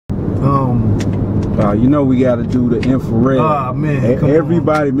You know we got to do the infrared. Oh man,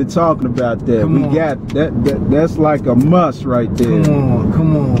 everybody been talking about that. Got that. That's like a must right there.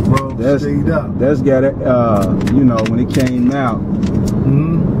 Come on, bro. That's straight up. That's got it. You know, when it came out,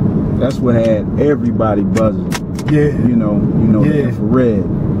 that's what had everybody buzzing. Yeah. You know, the infrared.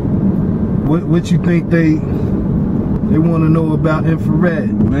 What you think they want to know about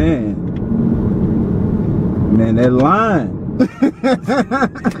infrared? Man, that line.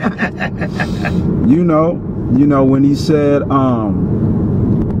 you know when he said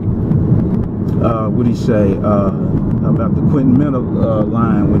what he say about the Quentin Miller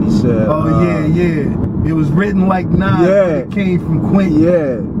line when he said yeah it was written like Nas, but it came from Quentin.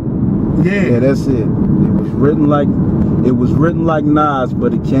 Yeah, that's it. It was written like Nas,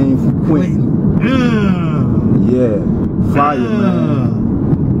 but it came from Quentin. Yeah, fire, man.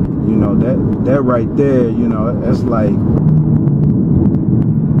 You know that right there. You know, that's like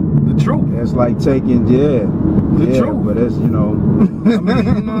the truth. That's like taking the truth. But that's, you know. I mean,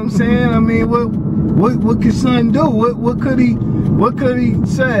 you know what I'm saying? I mean, what could son do? What could he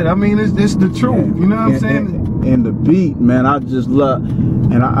said? I mean, it's the truth. You know what I'm saying? And the beat, man, I just love.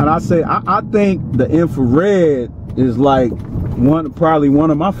 And I say I think the infrared is like probably one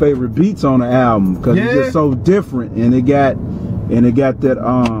of my favorite beats on the album because it's just so different, and it got that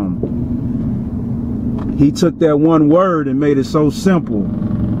he took that one word and made it so simple.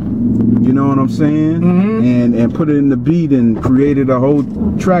 You know what I'm saying? And put it in the beat and created a whole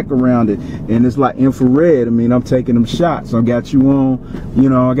track around it. And it's like infrared. I mean, I'm taking them shots. I got you on, you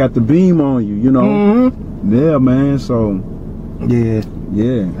know, I got the beam on you, you know. Yeah, man. So yeah.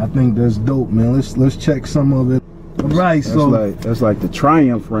 I think that's dope, man. Let's check some of it. All right, that's like the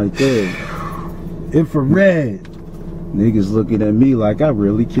triumph right there. Infrared. Niggas looking at me like I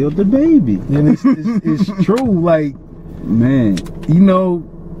really killed the baby. And it's true, like, man, you know,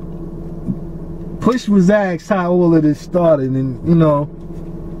 Push was asked how all of this started, and you know,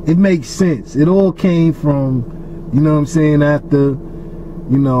 it makes sense. It all came from, you know what I'm saying, after,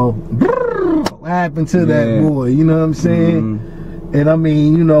 you know, what happened to that boy, you know what I'm saying? And I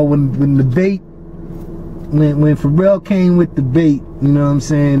mean, you know, when the bait, when Pharrell came with the bait, you know what I'm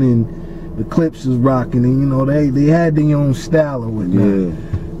saying, and the Clips was rocking, and you know, they had their own style or whatnot,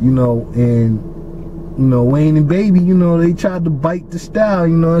 you know, and you know, Wayne and Baby, you know, they tried to bite the style,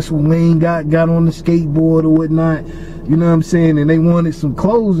 you know. That's when Wayne got on the skateboard or whatnot, you know what I'm saying, and they wanted some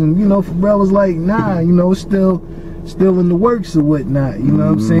clothes, and you know, Pharrell was like, nah, you know, it's still in the works or whatnot, you know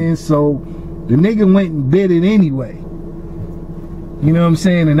what I'm saying. So the nigga went and bid it anyway, you know what I'm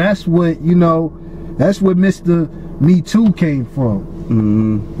saying, and that's what, you know, that's where Mr. Me Too came from.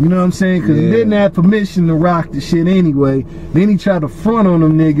 You know what I'm saying? Because he didn't have permission to rock the shit anyway. Then he tried to front on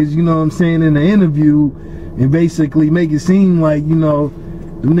them niggas, you know what I'm saying, in the interview, and basically make it seem like, you know,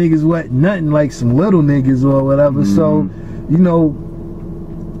 them niggas wasn't nothing like some little niggas or whatever. So, you know,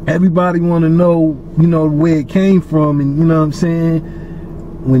 everybody want to know, you know, where it came from, and you know what I'm saying?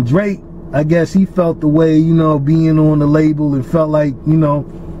 When Drake, I guess he felt the way, you know, being on the label, and felt like, you know,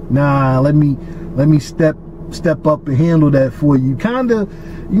 nah, let me step up and handle that for you. Kinda,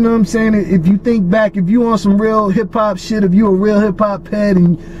 you know what I'm saying? If you think back, if you on some real hip hop shit, if you a real hip hop head,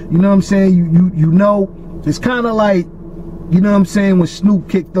 and you know what I'm saying, you know, it's kinda like, you know what I'm saying, when Snoop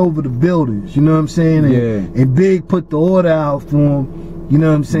kicked over the Builders, you know what I'm saying? And Big put the order out for him, you know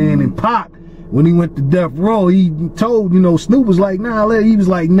what I'm saying? And Pac, when he went to Death Row, he told, you know, Snoop was like, nah, he was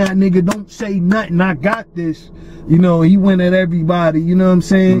like, nah, nigga, don't say nothing, I got this. You know, he went at everybody, you know what I'm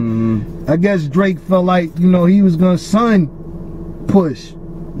saying? I guess Drake felt like, you know, he was gonna son Push.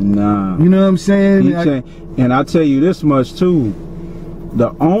 Nah. You know what I'm saying? And I tell you this much too,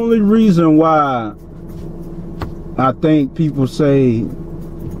 the only reason why I think people say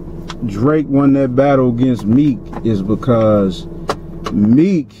Drake won that battle against Meek is because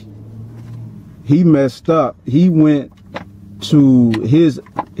Meek, he messed up. He went to his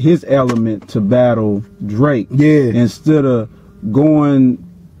element to battle Drake. Instead of going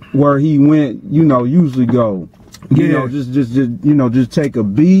where he went, you know, usually go. You know, just you know, just take a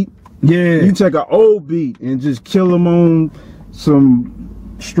beat. You take an old beat and just kill him on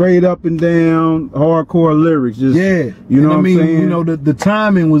some straight up and down hardcore lyrics. Just you know what I'm saying? You know, the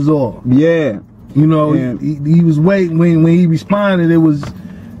timing was off. You know, he was waiting when he responded, it was,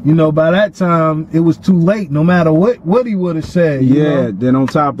 you know, by that time it was too late, no matter what he would have said. You know? Then on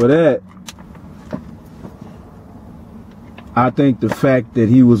top of that, I think the fact that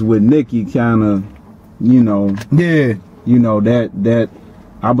he was with Nicki kind of, you know, you know, that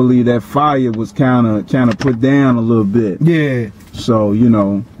I believe that fire was kind of put down a little bit. So, you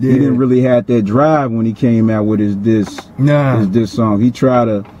know, he didn't really have that drive when he came out with his diss song. He tried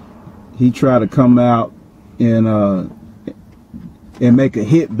to he tried to come out and make a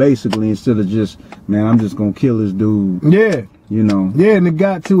hit basically, instead of just, man, I'm just gonna kill this dude. Yeah. You know. Yeah, and it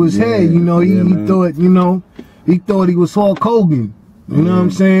got to his head, you know, he thought, you know, he thought he was Hulk Hogan. You know what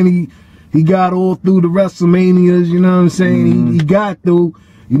I'm saying? He got all through the WrestleManias, you know what I'm saying? He got through,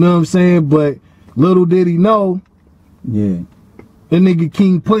 you know what I'm saying? But little did he know, that nigga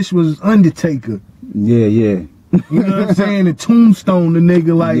King Push was Undertaker. Yeah. You know what I'm saying? The tombstone the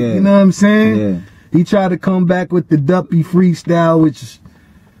nigga, like, you know what I'm saying? Yeah. He tried to come back with the Duppy freestyle, which,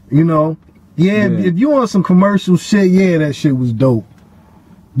 you know, if you want some commercial shit, that shit was dope.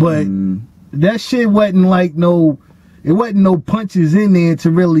 But that shit wasn't like it wasn't no punches in there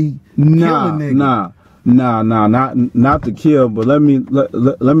to really kill a nigga. Not to kill, but let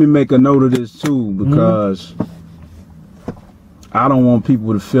me make a note of this too, because I don't want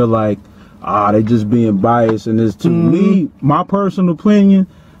people to feel like they just being biased in this too. Me, my personal opinion,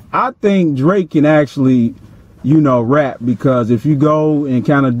 I think Drake can actually, you know, rap, because if you go and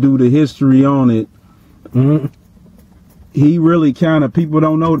kind of do the history on it, he really kind of, people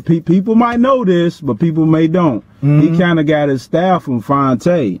don't know, people might know this, but people may don't. He kind of got his style from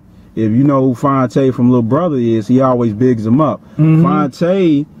Fonte. If you know who Fonte from Little Brother is, he always bigs him up.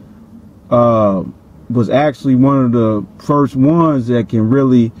 Fonte was actually one of the first ones that can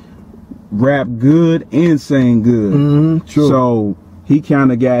really rap good and sing good. True. So he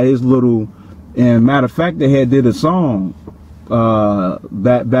kind of got his little, and matter of fact, they had did a song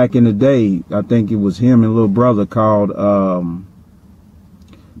back in the day. I think it was him and Little Brother called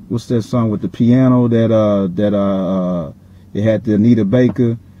what's that song with the piano that it had the Anita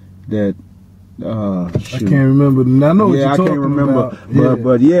Baker that I can't remember. I know what you're talking about.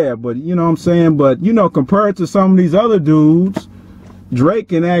 But you know what I'm saying? But you know, compared to some of these other dudes, Drake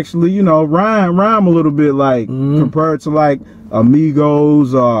can actually, you know, rhyme a little bit, like compared to like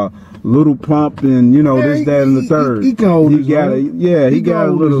Amigos or Little Pump and, you know, this, that, and the third. He can hold his own. He got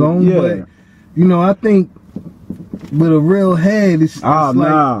a little own, but you know, I think with a real head, it's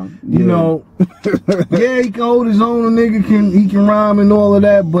like, you know, he can hold his own. A nigga he can rhyme and all of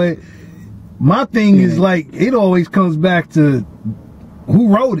that, but my thing is like, it always comes back to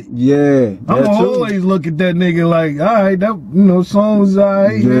who wrote it. I'm gonna always look at that nigga like, all right, that, you know, song was all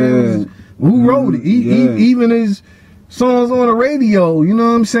right. Who wrote it? Even his songs on the radio, you know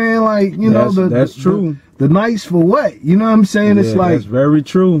what I'm saying? Like, you know, that's true. The nice for what? You know what I'm saying? It's like, that's very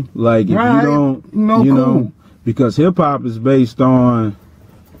true. Like, if you don't, you know, because hip hop is based on,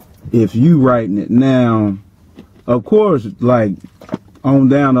 if you writing it now, of course, like on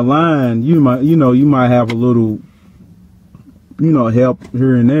down the line, you might have a little, you know, help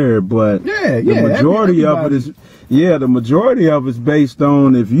here and there, but the majority of it is, the majority of it's based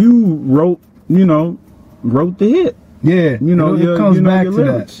on if you wrote the hit. You know, it comes back to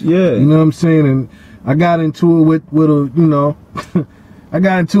lyrics. That. You know what I'm saying? And I got into it with a, you know, I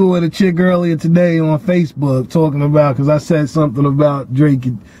got into it with a chick earlier today on Facebook talking about, because I said something about Drake.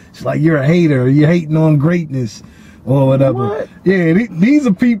 It's like, you're a hater, you're hating on greatness or whatever. What? These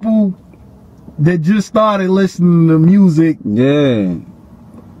are people that just started listening to music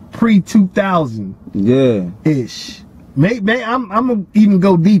pre-2000 ish. Maybe I'm gonna even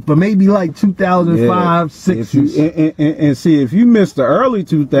go deeper. Maybe like 2005, 6. And see, if you missed the early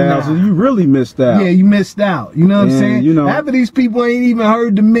 2000s, you really missed out. You missed out. You know what I'm saying? You know, half of these people ain't even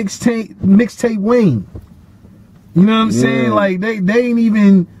heard the mixtape Wayne. You know what I'm saying? Like they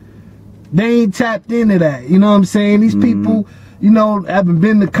ain't tapped into that. You know what I'm saying? These people, you know, haven't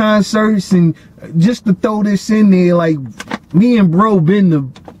been to concerts, and just to throw this in there, like me and bro been to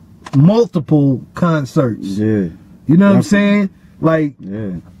multiple concerts. You know what I'm saying? Like,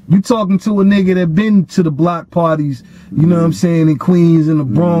 you talking to a nigga that been to the block parties, you know what I'm saying, in Queens, in the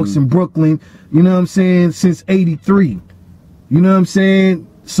Bronx, in Brooklyn, you know what I'm saying, since '83. You know what I'm saying?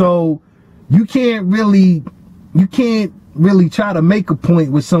 So you can't really try to make a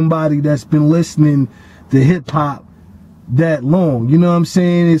point with somebody that's been listening to hip hop that long. You know what I'm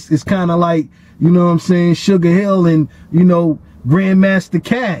saying? It's kind of like, you know what I'm saying, Sugar Hill and, you know, Grandmaster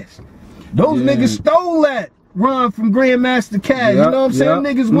Cash. Those niggas stole that rhyme from Grandmaster Cash. You know what I'm saying?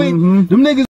 Niggas went, them niggas